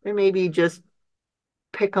harvest, and maybe just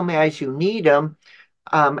pick them as you need them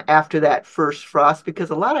after that first frost, because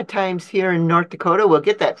a lot of times here in North Dakota, we'll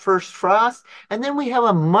get that first frost, and then we have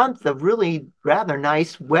a month of really rather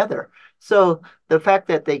nice weather. So the fact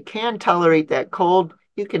that they can tolerate that cold,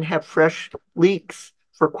 you can have fresh leeks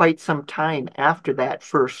for quite some time after that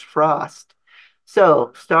first frost.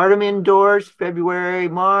 So start them indoors, February,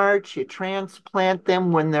 March. You transplant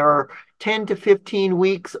them when they're 10 to 15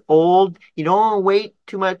 weeks old. You don't want to wait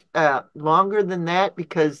too much longer than that,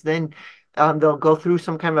 because then they'll go through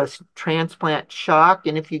some kind of a transplant shock.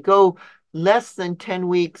 And if you go less than 10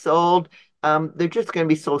 weeks old, they're just going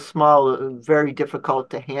to be so small, very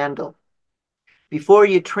difficult to handle. Before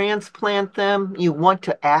you transplant them, you want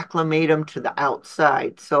to acclimate them to the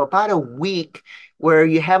outside. So about a week where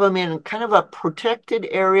you have them in kind of a protected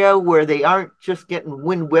area where they aren't just getting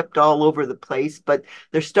wind whipped all over the place, but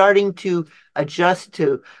they're starting to adjust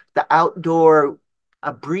to the outdoor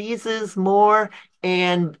breezes more,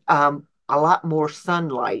 and a lot more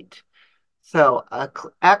sunlight. So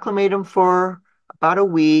acclimate them for about a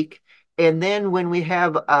week. And then when we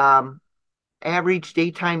have average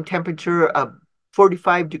daytime temperature of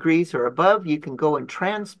 45 degrees or above, you can go and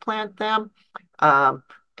transplant them.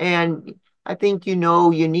 And I think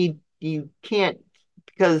you can't,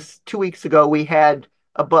 because 2 weeks ago we had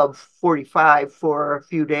above 45 for a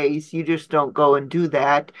few days. You just don't go and do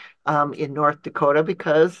that in North Dakota,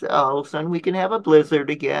 because all of a sudden we can have a blizzard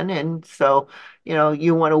again. And so,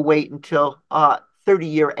 you want to wait until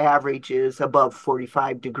 30-year average is above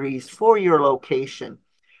 45 degrees for your location.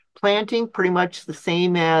 Planting pretty much the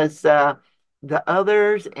same as the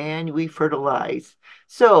others, and we fertilize.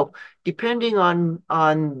 So depending on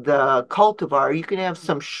the cultivar, you can have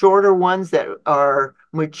some shorter ones that are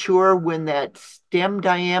mature when the stem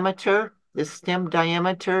diameter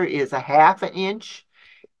is a half an inch.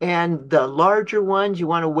 And the larger ones, you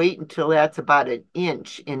want to wait until that's about an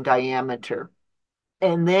inch in diameter.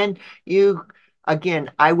 And then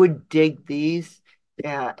again, I would dig these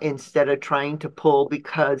instead of trying to pull,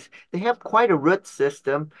 because they have quite a root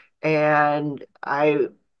system. And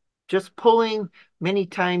just pulling, many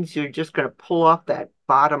times you're just going to pull off that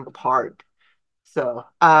bottom part. So,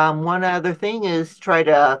 one other thing is try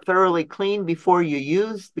to thoroughly clean before you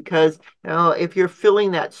use, because if you're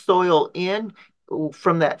filling that soil in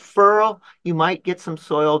from that furrow, you might get some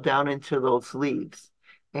soil down into those leaves.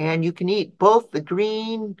 And you can eat both the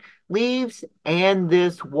green leaves and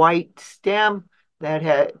this white stem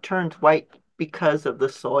that turns white because of the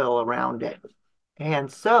soil around it.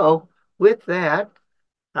 And so, with that,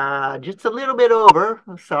 just a little bit over.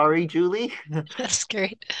 Sorry, Julie. That's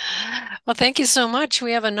great. Well, thank you so much.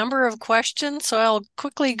 We have a number of questions, so I'll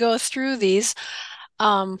quickly go through these.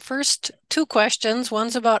 First, two questions.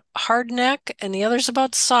 One's about hardneck and the other's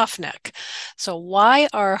about softneck. So why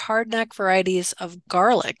are hardneck varieties of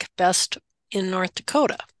garlic best in North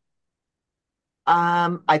Dakota?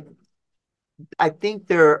 Um, I I think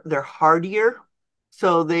they're hardier,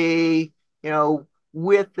 so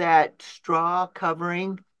with that straw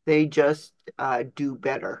covering, they just do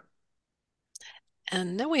better.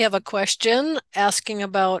 And then we have a question asking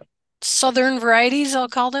about southern varieties, I'll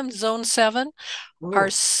call them, Zone 7. Are Oh,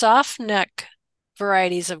 softneck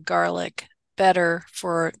varieties of garlic better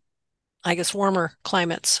for, I guess, warmer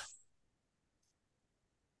climates?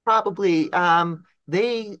 probably.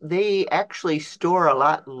 they actually store a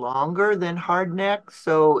lot longer than hardneck.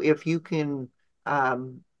 So if you can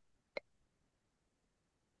um,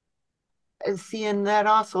 see, and that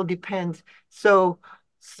also depends. So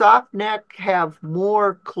soft neck have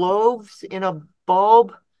more cloves in a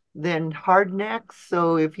bulb than hard neck.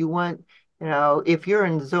 So if you want, if you're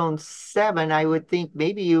in zone 7, I would think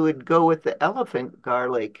maybe you would go with the elephant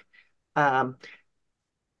garlic. Um,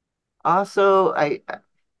 also, I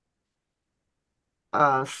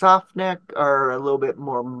soft neck are a little bit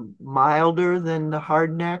more milder than the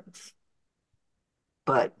hard necks,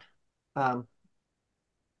 but um,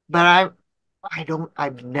 I don't,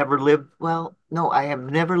 I've never lived, well, no, I have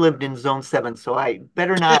never lived in zone 7, so I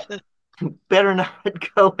better not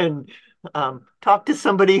go and talk to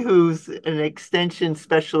somebody who's an extension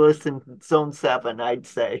specialist in zone 7, I'd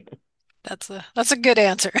say. That's a good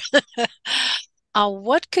answer.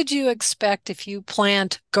 What could you expect if you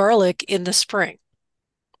plant garlic in the spring?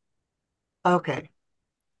 Okay,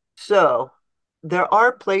 so there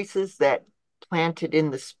are places that plant it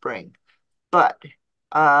in the spring, but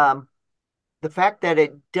um, the fact that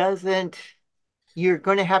it doesn't, you're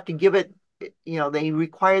going to have to give it, they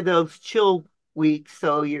require those chill weeks.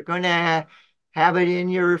 So you're going to have it in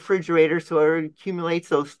your refrigerator so it accumulates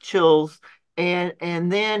those chills. And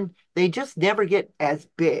then they just never get as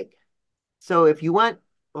big. So if you want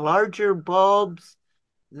larger bulbs,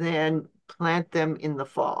 then plant them in the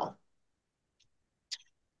fall.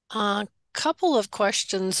 A couple of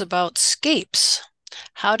questions about scapes.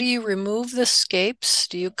 How do you remove the scapes?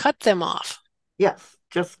 Do you cut them off? Yes,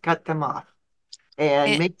 just cut them off.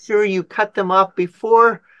 And And, make sure you cut them off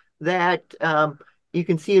before that. You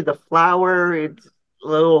can see the flower, it's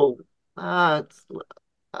little, it's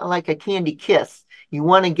like a candy kiss. You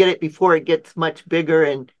want to get it before it gets much bigger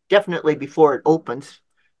and definitely before it opens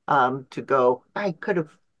to go. I could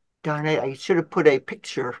have done it. I should have put a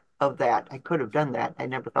picture of that. I could have done that. I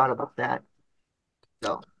never thought about that.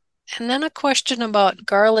 So, and then a question about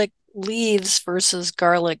garlic leaves versus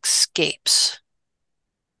garlic scapes.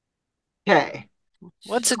 okay.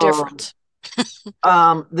 What's the So, difference?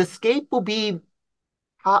 the scape will be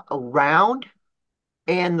round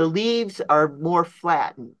and the leaves are more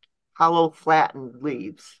flattened, hollow flattened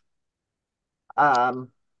leaves.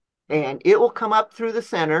 Um, and it will come up through the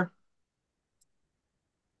center.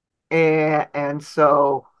 And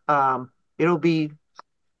so it'll be,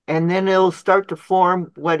 and then it'll start to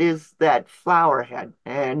form what is that flower head.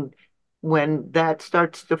 And when that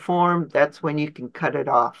starts to form, that's when you can cut it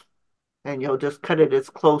off. And you'll just cut it as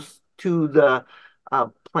close to the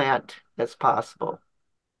plant as possible,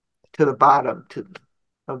 to the bottom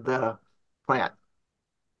of the plant.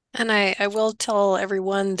 And I will tell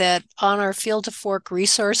everyone that on our Field to Fork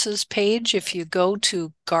resources page, if you go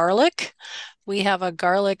to garlic, we have a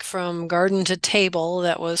garlic from garden to table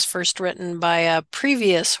that was first written by a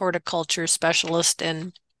previous horticulture specialist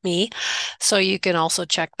and me. So you can also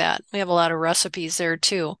check that. We have a lot of recipes there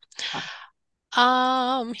too.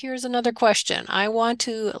 Here's another question. I want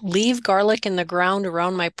to leave garlic in the ground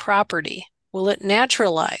around my property. Will it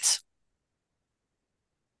naturalize?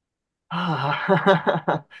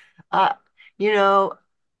 uh, you know,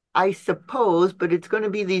 I suppose, but it's going to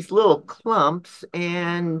be these little clumps.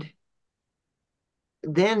 And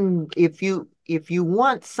then if you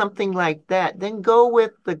want something like that, then go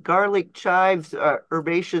with the garlic chives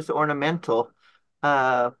herbaceous ornamental,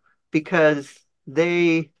 uh, because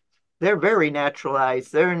they're very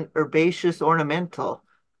naturalized. They're an herbaceous ornamental,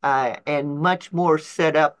 and much more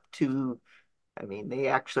set up to. I mean, they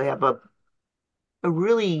actually have a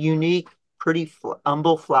really unique, pretty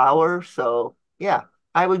humble flower. So yeah,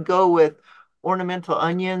 I would go with ornamental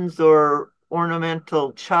onions or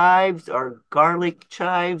ornamental chives or garlic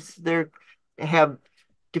chives. They have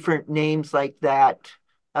different names like that,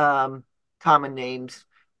 um, common names,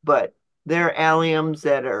 but they're alliums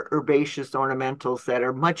that are herbaceous ornamentals that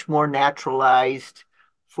are much more naturalized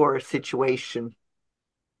for a situation.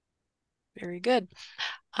 Very good.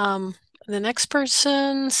 The next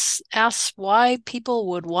person asks why people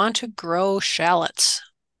would want to grow shallots.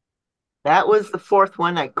 That was the fourth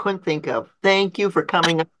one I couldn't think of. Thank you for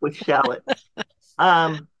coming up with shallot.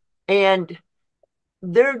 Um, and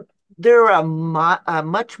they're they're a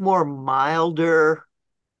much more milder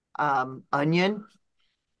onion,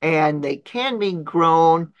 and they can be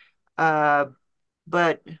grown, uh,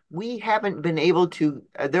 but we haven't been able to.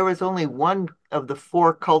 There was only one of the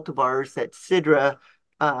four cultivars that Sidra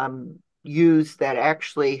used that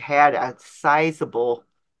actually had a sizable.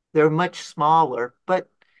 They're much smaller, but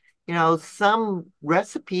some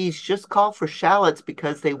recipes just call for shallots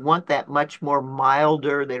because they want that much more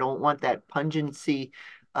milder. They don't want that pungency.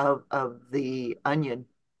 of the onion.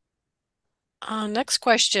 Next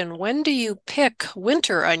question. When do you pick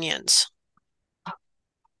winter onions?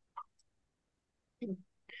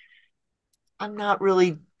 I'm not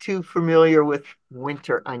really too familiar with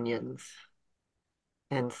winter onions,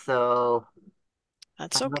 and so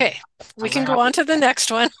That's I'm gonna, okay. We I'm can gonna go have on to the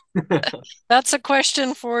next one. to. That's a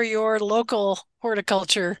question for your local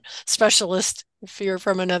horticulture specialist if you're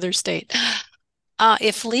from another state.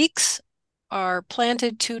 If leeks are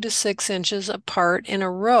planted 2 to 6 inches apart in a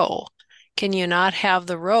row, can you not have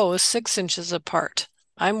the rows 6 inches apart?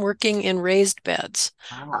 I'm working in raised beds,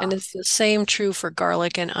 and Ah. it's the same true for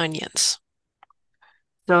garlic and onions.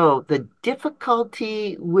 So the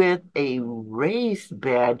difficulty with a raised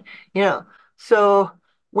bed, you know, so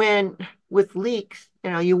when with leeks,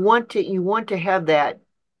 you want to have that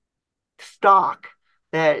stalk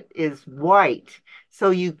that is white. So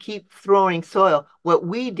you keep throwing soil. What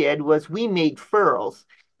we did was we made furrows.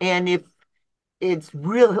 And it's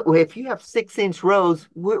real, if you have 6 inch rows,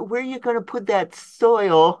 where are you going to put that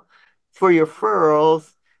soil for your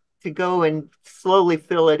furrows to go and slowly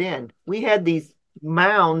fill it in? We had these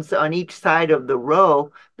mounds on each side of the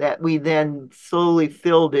row that we then slowly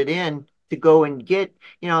filled it in to go and get,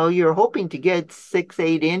 you're hoping to get 6,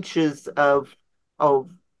 8 inches of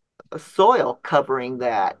soil covering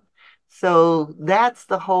that. So that's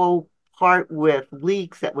the whole part with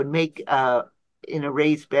leeks that would make in a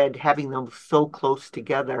raised bed having them so close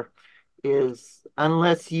together is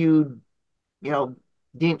unless you know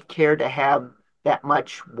didn't care to have that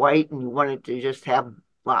much white and you wanted to just have a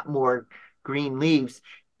lot more green leaves.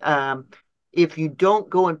 Um, if you don't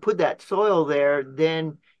go and put that soil there,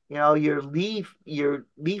 then your leaf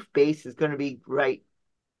base is going to be right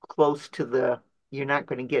close to you're not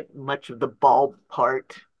going to get much of the bulb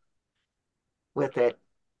part with it.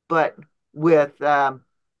 But with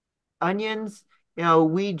onions,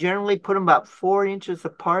 we generally put them about 4 inches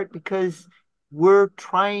apart because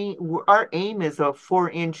our aim is a 4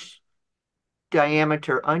 inch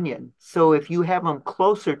diameter onion. So if you have them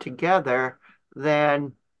closer together,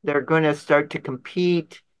 then they're going to start to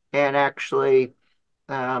compete and actually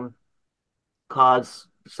um, cause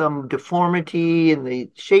some deformity in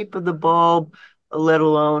the shape of the bulb, let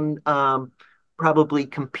alone probably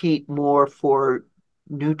compete more for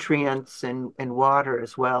nutrients and water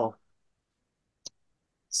as well.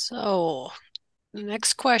 So,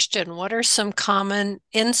 next question. What are some common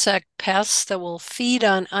insect pests that will feed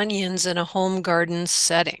on onions in a home garden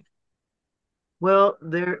setting? Well,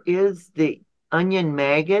 there is the onion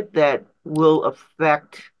maggot that will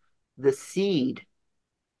affect the seed,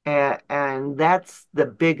 and that's the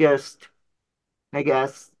biggest, I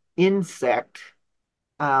guess, insect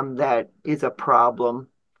that is a problem.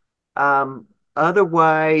 Um,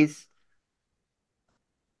 Otherwise,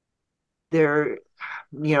 there,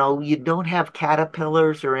 you don't have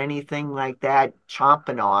caterpillars or anything like that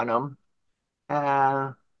chomping on them.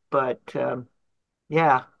 Uh, but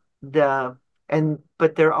yeah, the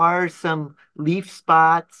but there are some leaf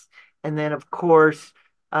spots, and then of course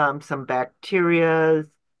some bacteria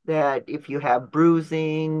that if you have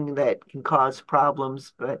bruising that can cause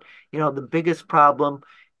problems. But the biggest problem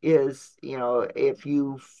is if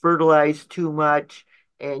you fertilize too much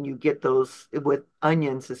and you get those with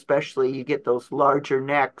onions especially, you get those larger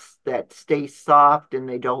necks that stay soft and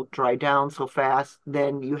they don't dry down so fast,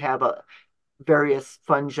 then you have a various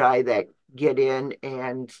fungi that get in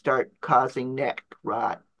and start causing neck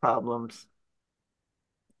rot problems.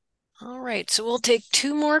 All right, so we'll take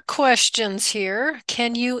two more questions here.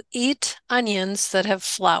 Can you eat onions that have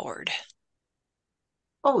flowered?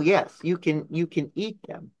 Oh yes, you can eat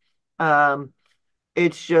them. Um,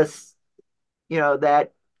 it's just,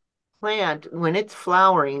 that plant when it's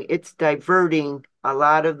flowering, it's diverting a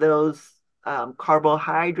lot of those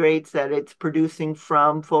carbohydrates that it's producing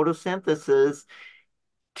from photosynthesis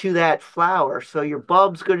to that flower. So your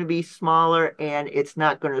bulb's going to be smaller and it's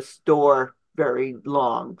not going to store very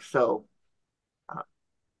long. So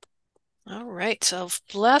All right, so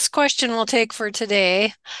last question we'll take for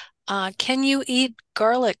today. Can you eat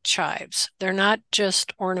garlic chives? They're not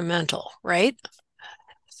just ornamental, right?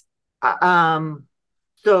 Uh, Um,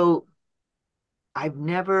 so I've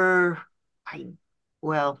never, I,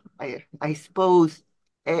 well, I suppose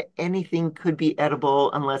anything could be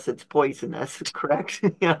edible unless it's poisonous, correct?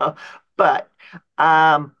 But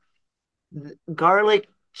um, garlic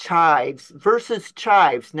chives versus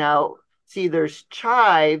chives. Now, see, there's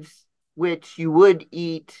chives which you would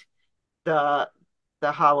eat the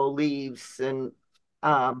the hollow leaves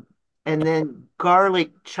um and then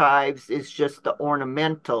garlic chives is just the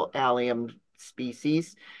ornamental allium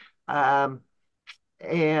species. Um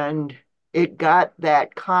and it got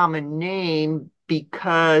that common name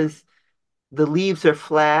because the leaves are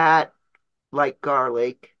flat like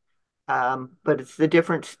garlic, but it's the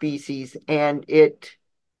different species, and it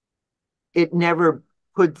never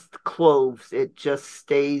puts cloves. It just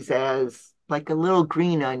stays as like a little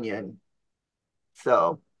green onion.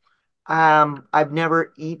 So, I've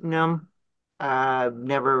never eaten them. I've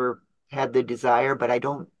never had the desire, but I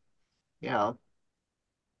don't, you know,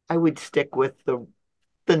 I would stick with the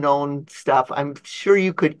known stuff. I'm sure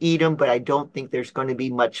you could eat them, but I don't think there's going to be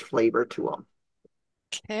much flavor to them.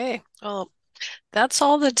 Okay. Well, that's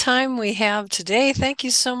all the time we have today. Thank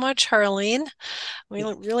you so much, Harlene. We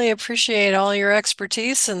really appreciate all your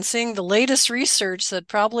expertise and seeing the latest research that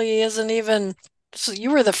probably isn't even, so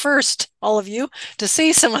you were the first, all of you, to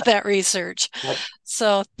see some of that research. That's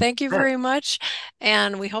So thank you it. very much.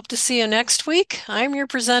 And we hope to see you next week. I'm your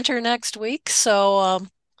presenter next week. So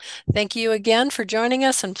thank you again for joining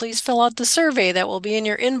us. And please fill out the survey that will be in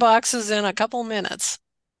your inboxes in a couple minutes.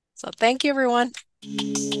 So thank you, everyone.